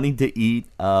not wanting to eat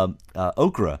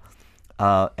okra.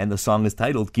 And the song is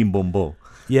titled Quimbombo.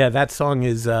 Yeah, that song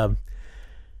is,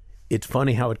 it's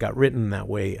funny how it got written that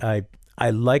way. I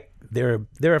like, there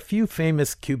are a few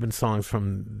famous Cuban songs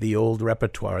from the old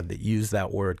repertoire that use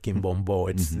that word, quimbombo.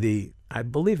 It's I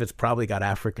believe it's probably got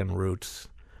African roots.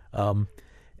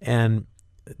 And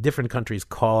different countries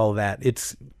call that,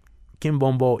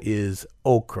 quimbombo is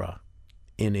okra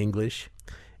in English.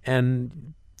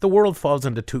 And the world falls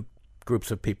into two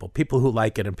groups of people who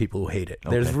like it and people who hate it.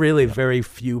 Okay. There's really very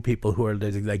few people who are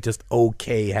like just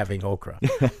okay having okra.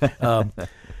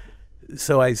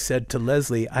 So I said to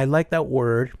Leslie, I like that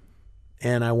word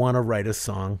and I want to write a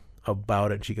song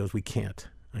about it. She goes, we can't.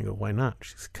 I go, why not?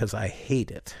 She says, because I hate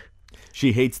it.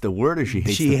 She hates the word, or she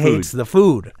hates the food? She hates the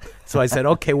food. So I said,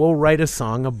 okay, we'll write a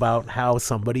song about how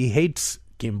somebody hates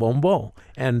quimbombo.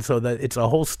 And so it's a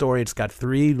whole story. It's got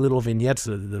 3 little vignettes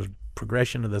of the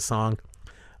progression of the song.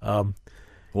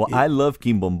 I love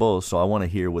quimbombo, so I want to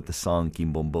hear what the song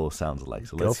Quimbombo sounds like.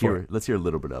 So let's hear a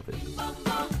little bit of it.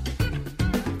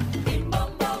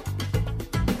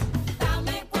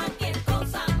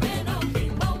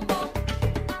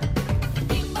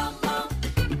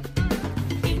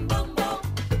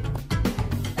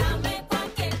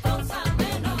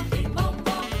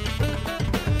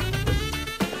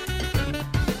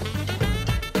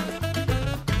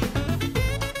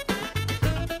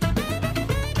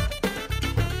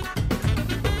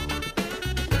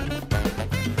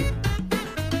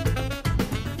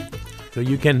 So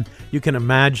you can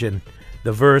imagine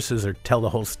the verses or tell the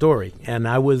whole story. And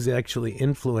I was actually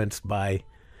influenced by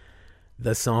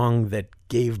the song that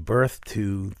gave birth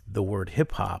to the word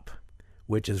hip hop,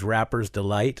 which is Rapper's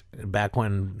Delight. Back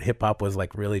when hip hop was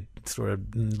like really sort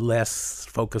of less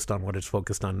focused on what it's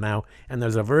focused on now. And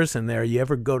there's a verse in there, you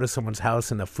ever go to someone's house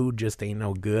and the food just ain't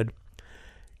no good?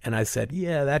 And I said,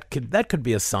 yeah, that could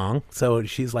be a song. So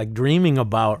she's like dreaming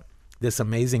about this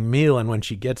amazing meal, and when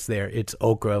she gets there, it's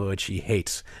okra, which she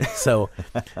hates. So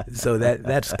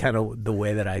that's kind of the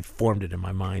way that I formed it in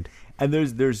my mind. And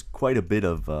there's quite a bit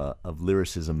of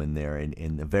lyricism in there,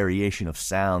 and the variation of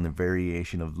sound, the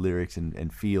variation of lyrics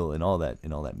and feel, and all that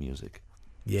music.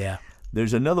 Yeah.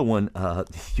 There's another one,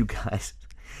 you guys.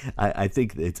 I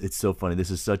think it's so funny. This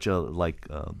is such a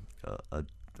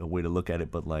way to look at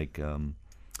it, but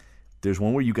there's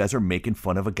one where you guys are making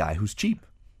fun of a guy who's cheap.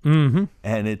 Mm-hmm.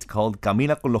 And it's called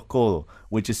Camina con los codos,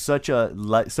 which is such a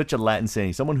Latin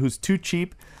saying. Someone who's too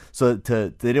cheap, so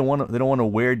they don't want to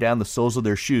wear down the soles of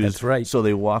their shoes. That's right. So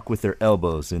they walk with their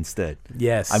elbows instead.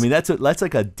 Yes. I mean that's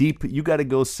like a deep. You got to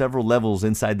go several levels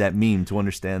inside that meme to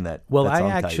understand that. Well, I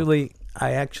actually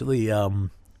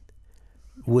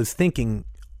was thinking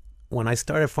when I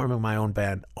started forming my own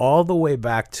band, all the way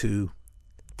back to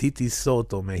Titi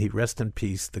Soto, may he rest in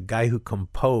peace, the guy who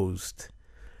composed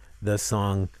the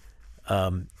song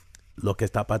Lo que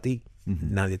está pa ti,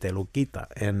 nadie te lo quita.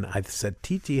 And I said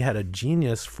Titi had a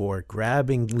genius for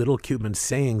grabbing little Cuban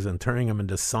sayings and turning them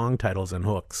into song titles and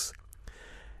hooks.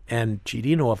 And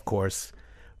Chirino, of course,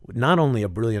 not only a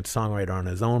brilliant songwriter on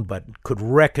his own, but could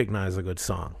recognize a good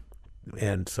song.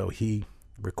 And so he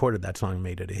recorded that song and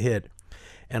made it a hit.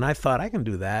 And I thought I can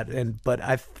do that. But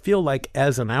I feel like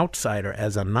as an outsider,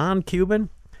 as a non-Cuban,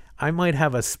 I might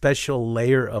have a special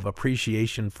layer of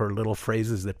appreciation for little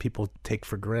phrases that people take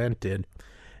for granted.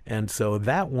 And so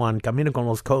that one, Camina con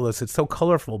los codos, it's so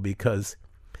colorful because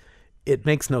it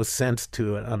makes no sense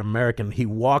to an American. He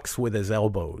walks with his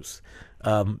elbows.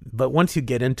 But once you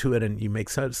get into it and you make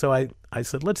sense, so I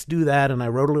said, let's do that. And I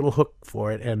wrote a little hook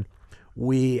for it. And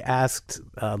we asked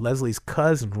Leslie's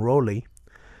cousin, Rolly.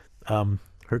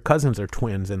 Her cousins are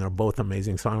twins, and they're both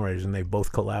amazing songwriters, and they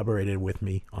both collaborated with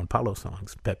me on Palo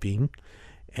songs, Pepin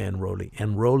and Rolly.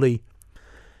 And Rolly,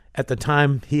 at the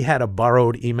time, he had a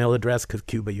borrowed email address because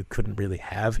Cuba, you couldn't really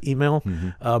have email.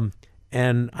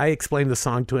 And I explained the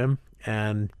song to him,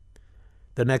 and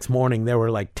the next morning there were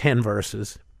like 10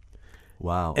 verses.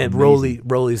 Wow. And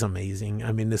Rolly's amazing.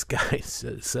 I mean, this guy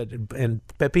said, and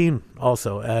Pepin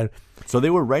also. So they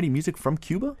were writing music from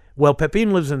Cuba? Well,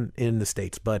 Pepin lives in the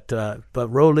States, but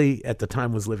Rolly at the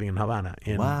time was living in Havana.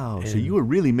 Wow. So you were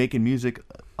really making music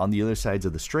on the other sides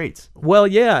of the straits. Well,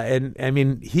 yeah. And I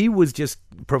mean, he was just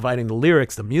providing the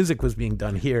lyrics. The music was being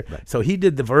done here. Right. So he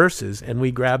did the verses, and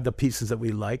we grabbed the pieces that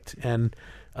we liked. And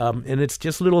it's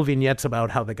just little vignettes about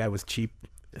how the guy was cheap.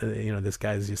 This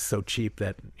guy is just so cheap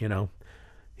that,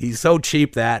 he's so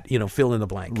cheap that, fill in the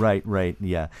blank. Right.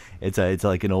 Yeah. It's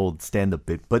like an old stand-up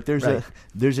bit. But there's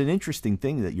an interesting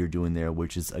thing that you're doing there,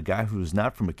 which is a guy who's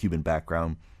not from a Cuban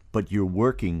background, but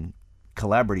you're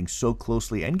collaborating so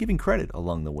closely and giving credit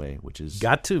along the way, which is...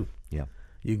 Got to. Yeah.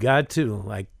 You got to.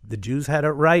 Like, the Jews had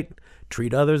it right.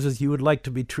 Treat others as you would like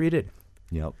to be treated.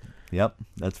 Yep.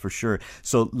 That's for sure.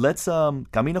 So let's,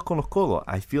 Camina con los Codos.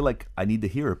 I feel like I need to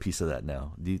hear a piece of that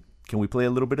now. Can we play a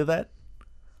little bit of that?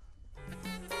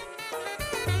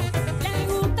 Le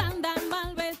gusta andar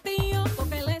mal vestido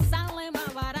porque le sale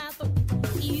más barato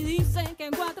y dicen que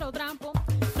en 4 trampos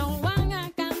no van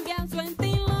a cambiar su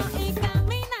estilo y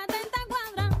camina 30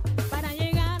 cuadras para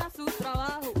llegar a su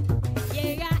trabajo.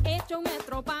 Llega hecho un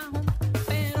estropajo,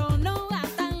 pero no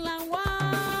gasta en la guagua.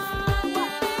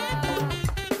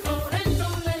 Por eso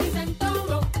le dicen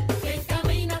todo que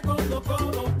camina con los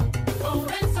codos.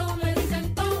 Por eso le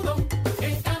dicen todo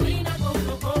que camina con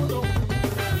los codos.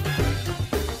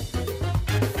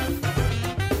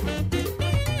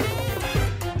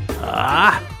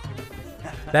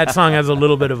 That song has a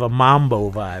little bit of a mambo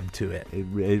vibe to it. It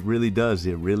really does.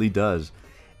 It really does.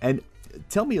 And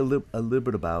tell me a little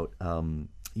bit about,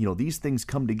 these things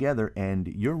come together, and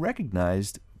you're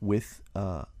recognized with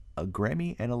a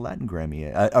Grammy and a Latin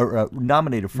Grammy,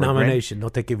 nominated for Nomination, no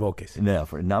te equivoques.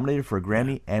 Nominated for a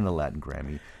Grammy and a Latin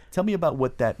Grammy. Tell me about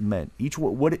what that meant.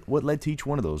 What led to each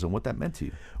one of those, and what that meant to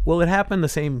you. Well, it happened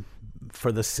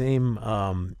for the same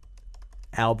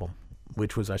album,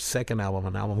 which was our second album,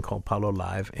 an album called Palo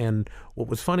Live. And what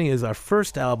was funny is our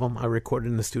first album I recorded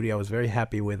in the studio. I was very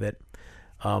happy with it.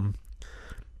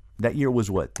 That year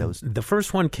was what? The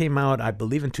first one came out, I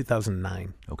believe, in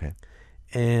 2009. Okay.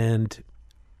 And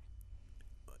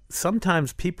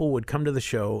sometimes people would come to the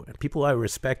show, people I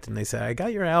respect, and they say, I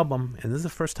got your album, and this is the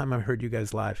first time I've heard you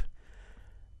guys live.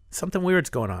 Something weird's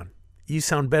going on. You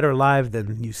sound better live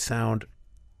than you sound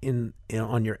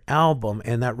on your album,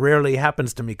 and that rarely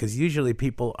happens to me because usually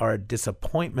people are a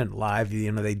disappointment live.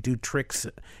 They do tricks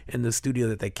in the studio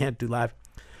that they can't do live.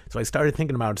 So I started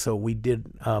thinking about it. So we did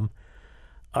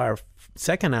our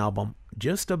second album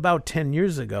just about 10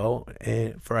 years ago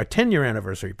for our 10-year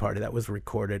anniversary party. That was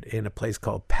recorded in a place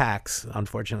called PAX.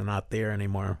 Unfortunately, not there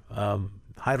anymore.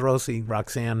 Hyde Rossi,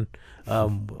 Roxanne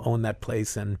owned that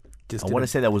place, and I want to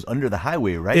say that was under the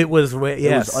highway, right? It was, yes.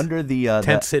 It was under the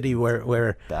Tent City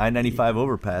where the I-95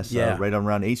 overpass, right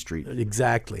around 8th Street.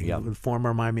 Exactly. Yep. The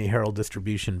former Miami Herald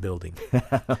distribution building.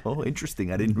 Oh,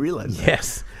 interesting. I didn't realize that.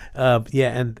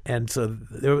 Yes. And so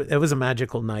it was a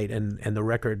magical night, and the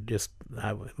record just,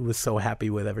 I was so happy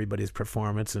with everybody's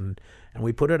performance, and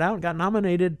we put it out, got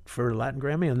nominated for Latin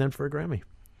Grammy and then for a Grammy.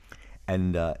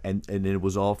 And it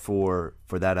was all for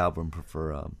that album,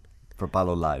 for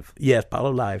Palo Live. Yes, Palo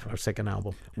Live, our second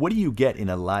album. What do you get in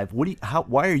a live?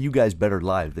 Why are you guys better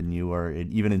live than you are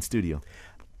even in studio?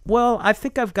 Well, I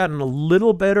think I've gotten a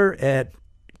little better at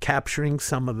capturing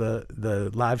some of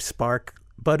the live spark,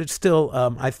 but it's still,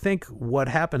 I think what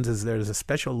happens is there's a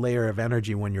special layer of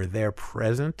energy when you're there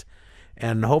present,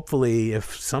 and hopefully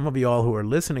if some of you all who are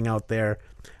listening out there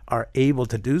are able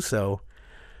to do so,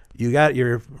 you got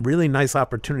your really nice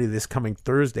opportunity this coming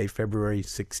Thursday, February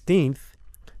 16th,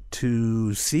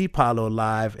 to see Palo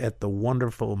live at the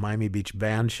wonderful Miami Beach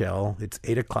Bandshell. It's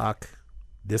 8 o'clock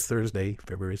this Thursday,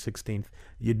 February 16th.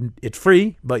 It's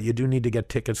free, but you do need to get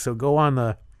tickets. So go on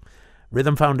the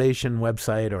Rhythm Foundation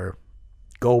website or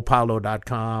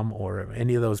gopalo.com or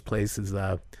any of those places.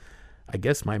 I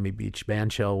guess Miami Beach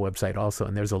Bandshell website also,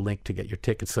 and there's a link to get your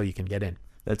tickets so you can get in.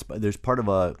 There's part of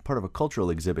a cultural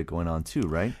exhibit going on too,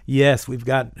 right? Yes, we've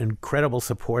got incredible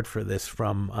support for this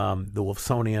from the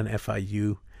Wolfsonian,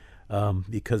 FIU,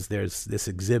 because there's this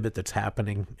exhibit that's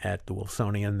happening at the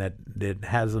Wilsonian that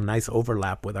has a nice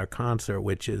overlap with our concert,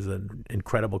 which is an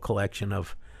incredible collection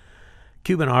of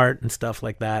Cuban art and stuff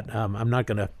like that. I'm not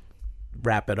going to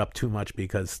wrap it up too much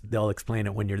because they'll explain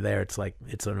it when you're there. It's like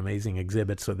it's an amazing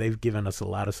exhibit. So they've given us a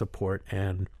lot of support,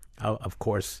 and of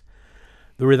course,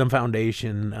 the Rhythm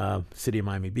Foundation, City of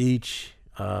Miami Beach,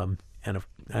 and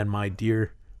my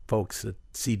dear folks at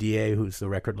CDA, who's the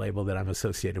record label that I'm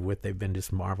associated with. They've been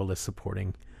just marvelous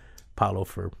supporting Paulo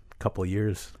for a couple of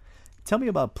years. Tell me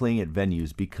about playing at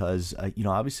venues because,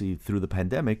 obviously through the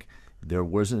pandemic, there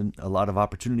wasn't a lot of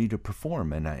opportunity to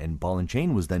perform, and Ball and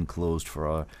Chain was then closed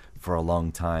for a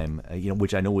long time,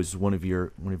 which I know was one of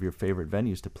your favorite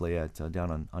venues to play at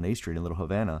down on A Street in Little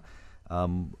Havana.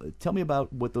 Tell me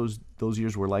about what those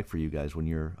years were like for you guys when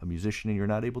you're a musician and you're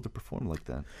not able to perform like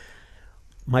that.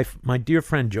 My dear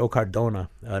friend Joe Cardona,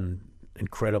 an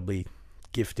incredibly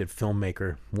gifted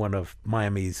filmmaker, one of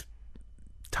Miami's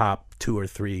top 2 or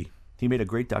 3. He made a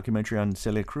great documentary on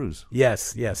Celia Cruz.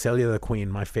 Yes, Celia the Queen.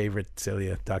 My favorite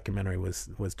Celia documentary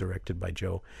was directed by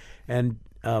Joe. And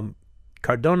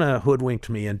Cardona hoodwinked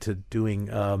me into doing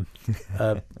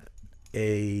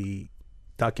a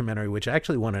documentary which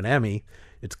actually won an Emmy.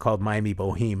 It's called Miami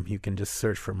Boheme. You can just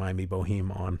search for Miami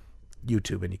Boheme on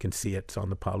YouTube and you can see it. It's on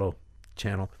the Paulo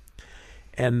channel.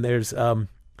 And there's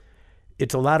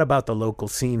it's a lot about the local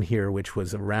scene here, which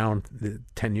was around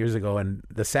 10 years ago. And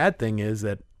the sad thing is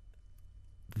that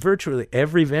virtually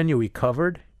every venue we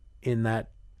covered in that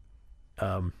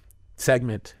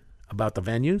segment about the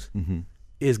venues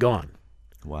is gone.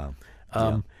 Wow.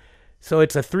 So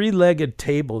it's a 3-legged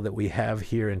table that we have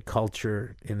here in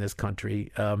culture in this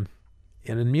country. And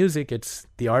in music, it's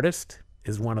the artist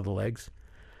is one of the legs.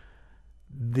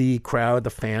 The crowd, the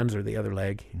fans are the other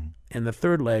leg. And the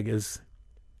third leg is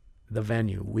the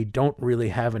venue. We don't really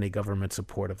have any government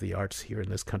support of the arts here in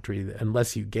this country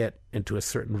unless you get into a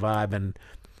certain vibe. And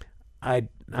I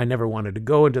never wanted to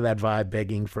go into that vibe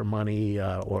begging for money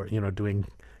or doing,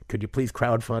 could you please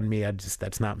crowdfund me?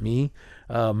 That's not me.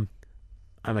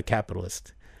 I'm a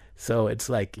capitalist. So it's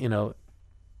like,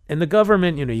 in the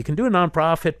government, you can do a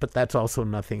nonprofit, but that's also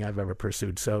nothing I've ever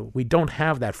pursued. So we don't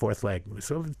have that fourth leg.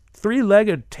 So a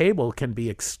 3-legged table can be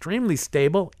extremely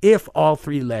stable if all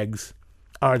 3 legs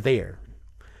are there.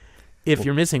 If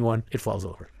you're missing one, it falls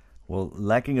over. Well,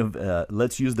 lacking of,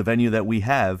 let's use the venue that we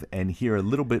have and hear a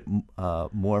little bit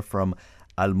more from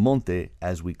Almonte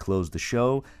as we close the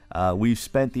show. We've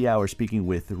spent the hour speaking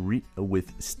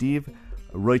with Steve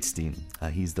Roitstein.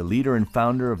 He's the leader and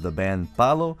founder of the band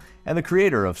Paulo and the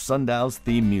creator of Sundial's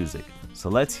theme music. So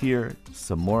let's hear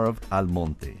some more of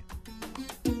Almonte.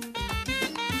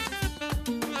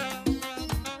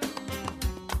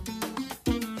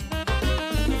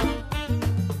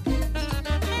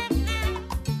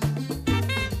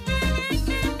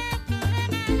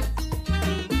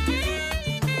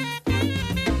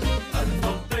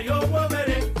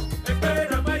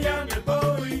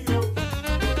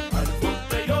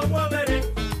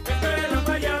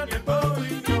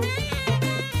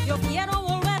 Yo quiero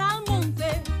volver al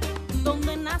monte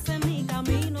donde nace mi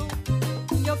camino.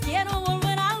 Yo quiero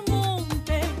volver al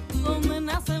monte donde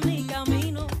nace mi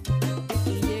camino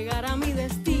y llegar a mi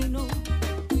destino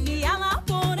guiada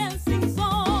por el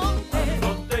sinsonte. Al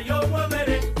monte yo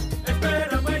volveré,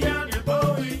 espérame allá en el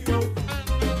bohío.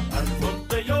 Al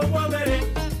monte yo volveré,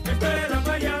 espérame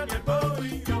allá en el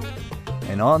bohío.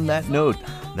 And on that note,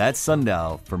 that's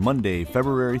Sundial for Monday,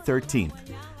 February 13th.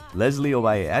 Leslie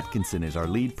Ovalle Atkinson is our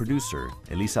lead producer.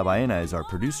 Elisa Baena is our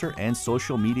producer and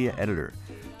social media editor.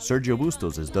 Sergio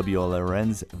Bustos is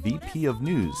WLRN's VP of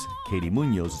News. Katie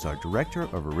Munoz is our director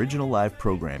of original live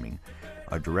programming.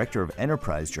 Our director of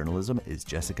enterprise journalism is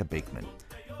Jessica Bakeman.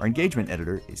 Our engagement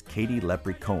editor is Katie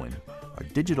Lepre-Cohen. Our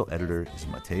digital editor is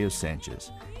Mateo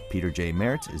Sanchez. Peter J.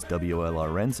 Merritt is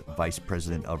WLRN's vice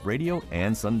president of radio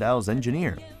and Sundial's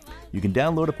engineer. You can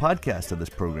download a podcast of this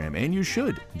program, and you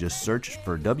should. Just search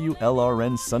for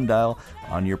WLRN Sundial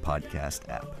on your podcast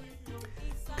app.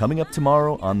 Coming up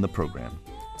tomorrow on the program,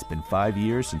 it's been 5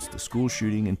 years since the school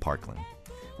shooting in Parkland.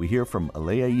 We hear from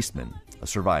Alea Eastman, a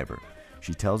survivor.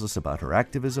 She tells us about her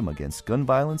activism against gun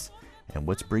violence and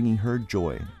what's bringing her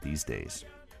joy these days.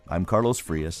 I'm Carlos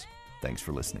Frias. Thanks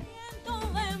for listening.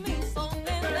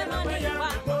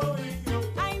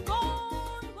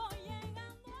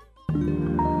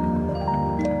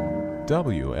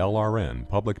 WLRN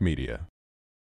Public Media.